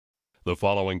The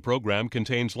following program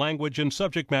contains language and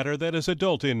subject matter that is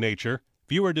adult in nature.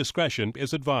 Viewer discretion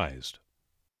is advised.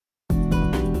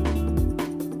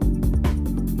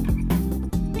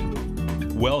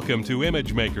 Welcome to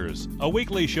ImageMakers, a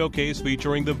weekly showcase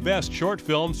featuring the best short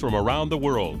films from around the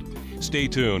world. Stay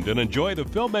tuned and enjoy the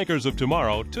filmmakers of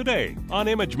tomorrow today on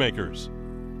ImageMakers.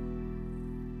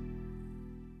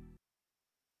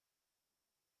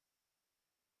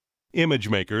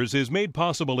 ImageMakers is made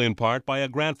possible in part by a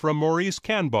grant from Maurice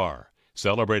Kanbar,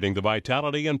 celebrating the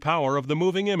vitality and power of the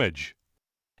moving image,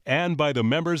 and by the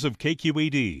members of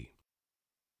KQED.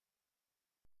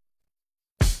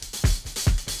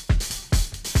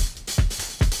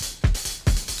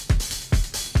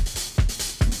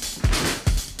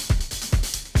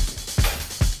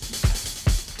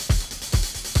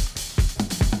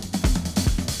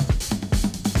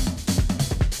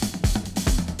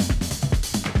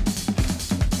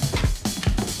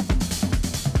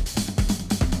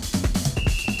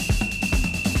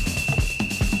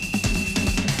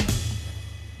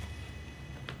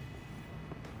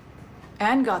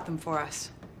 Anne got them for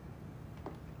us.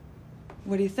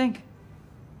 What do you think?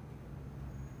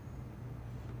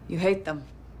 You hate them.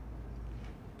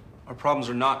 Our problems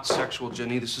are not sexual,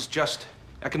 Jenny. This is just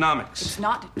economics. It's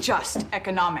not just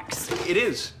economics. It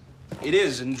is. It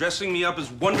is. And dressing me up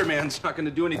as Wonder Man's not going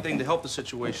to do anything to help the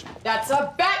situation. That's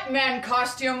a Batman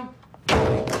costume.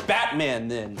 Batman,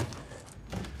 then.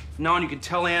 From now on, you can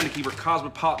tell Anne to keep her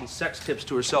cosmopolitan sex tips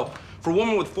to herself. For a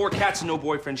woman with 4 cats and no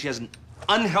boyfriend, she has an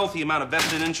unhealthy amount of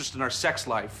vested interest in our sex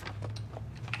life.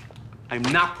 I'm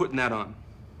not putting that on.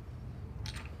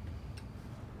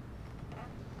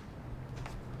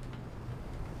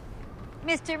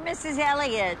 Mr. and Mrs.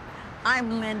 Elliott,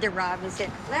 I'm Linda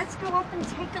Robinson. Let's go up and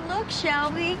take a look,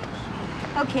 shall we?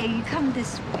 Okay, you come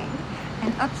this way,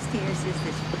 and upstairs is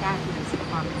this fabulous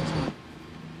apartment.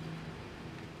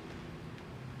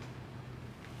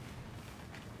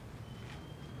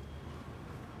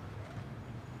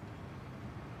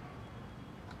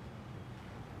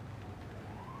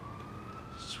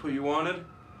 Is this what you wanted?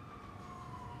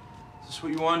 Is this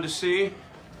what you wanted to see?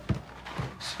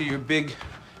 See your big,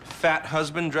 fat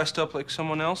husband dressed up like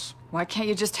someone else? Why can't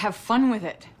you just have fun with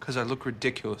it? Because I look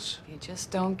ridiculous. You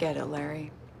just don't get it,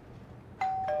 Larry.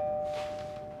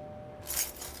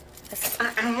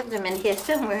 I have them in here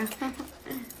somewhere.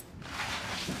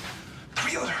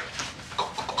 Realtor!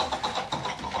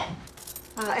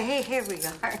 Hey, here we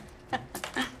are.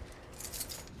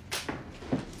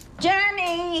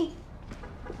 Jenny!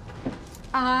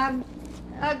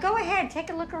 Go ahead, take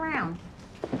a look around.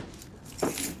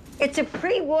 It's a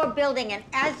pre-war building, and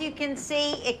as you can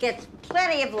see, it gets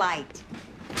plenty of light.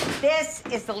 This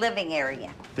is the living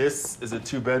area. This is a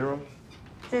 2-bedroom?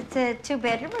 It's a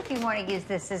 2-bedroom if you want to use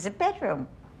this as a bedroom.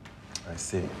 I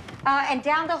see. And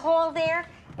down the hall there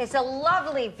is a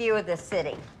lovely view of the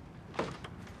city.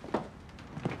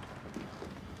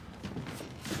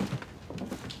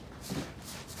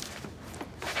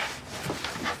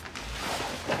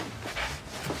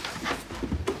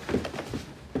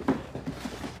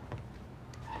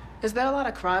 Is there a lot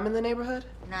of crime in the neighborhood?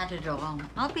 Not at all.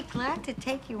 I'll be glad to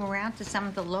take you around to some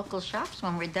of the local shops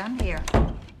when we're done here.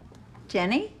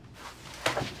 Jenny?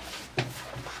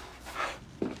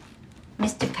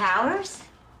 Mr. Powers?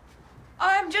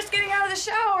 I'm just getting out of the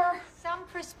shower. Some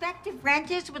prospective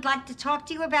renters would like to talk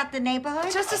to you about the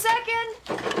neighborhood. Just a second.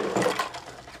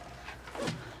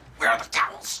 Where are the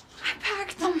towels? I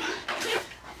packed them.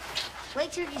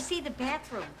 Wait till you see the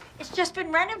bathroom. It's just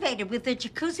been renovated with a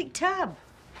jacuzzi tub.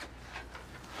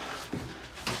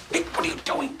 Hey, what are you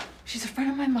doing? She's a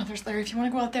friend of my mother's, Larry. If you want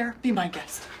to go out there, be my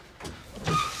guest.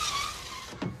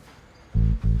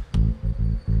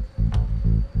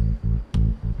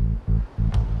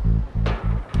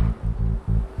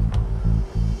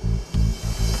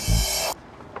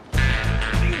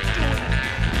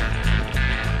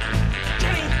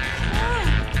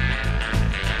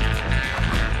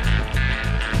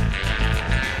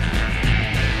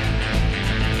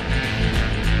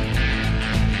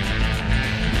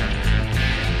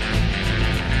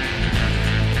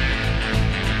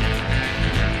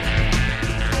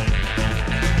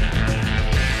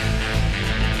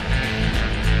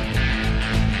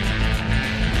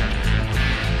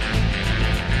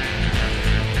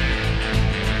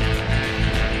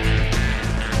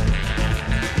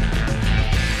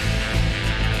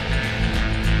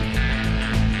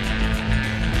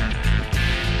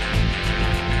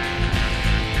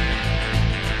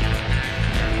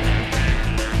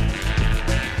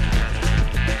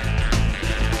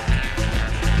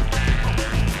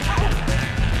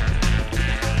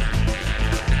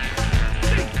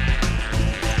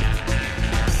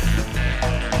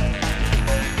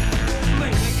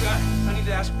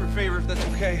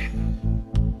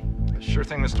 Sure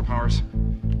thing, Mr. Powers.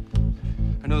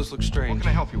 I know this looks strange. What can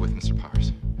I help you with, Mr.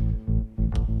 Powers?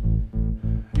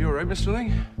 You all right, Mr.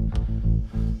 Ling?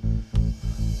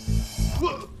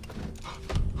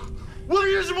 What are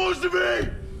you supposed to be?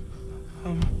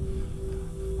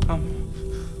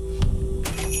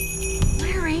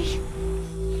 Larry.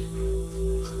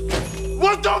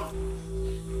 What the?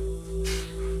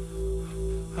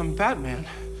 I'm Batman.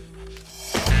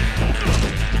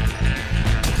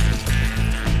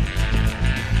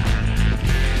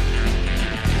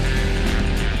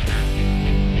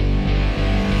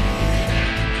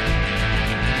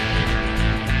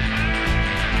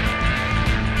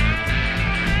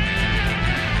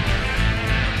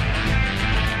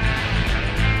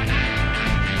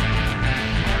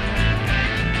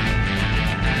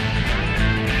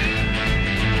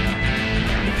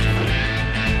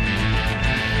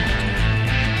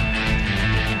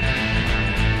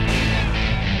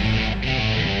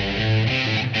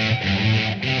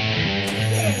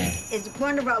 It's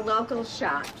one of our local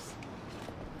shops.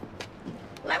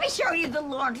 Let me show you the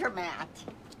laundromat.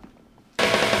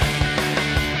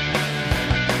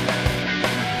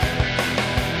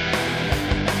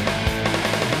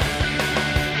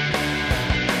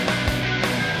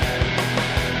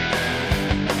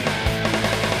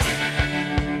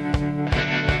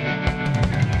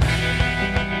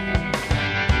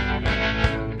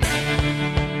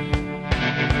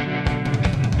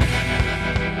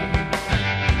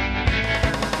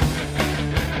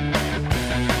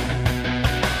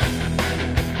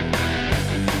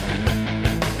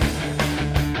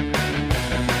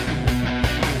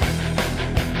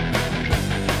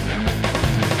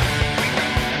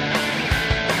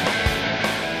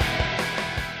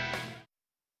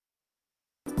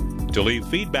 To leave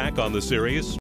feedback on the series